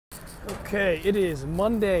Okay, it is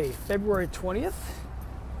Monday, February 20th.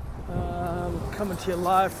 Coming to you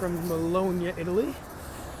live from Bologna, Italy.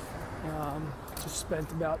 Just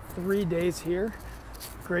spent about 3 days here.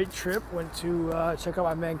 Great trip. Went to check out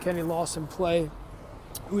my man Kenny Lawson play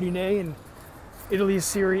Udine in Italy's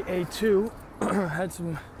Serie A2. Had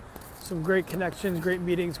some great connections, great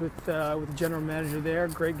meetings with the general manager there.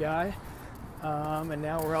 Great guy. And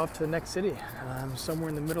now we're off to the next city. Somewhere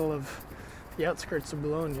in the middle of the outskirts of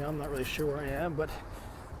Bologna. I'm not really sure where I am, but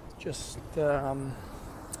just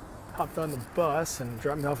hopped on the bus and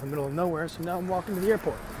dropped me off in the middle of nowhere. So now I'm walking to the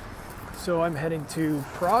airport. So I'm heading to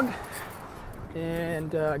Prague,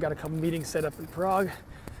 and I got a couple meetings set up in Prague.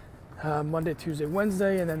 Monday, Tuesday,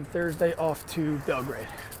 Wednesday, and then Thursday off to Belgrade.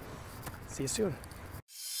 See you soon.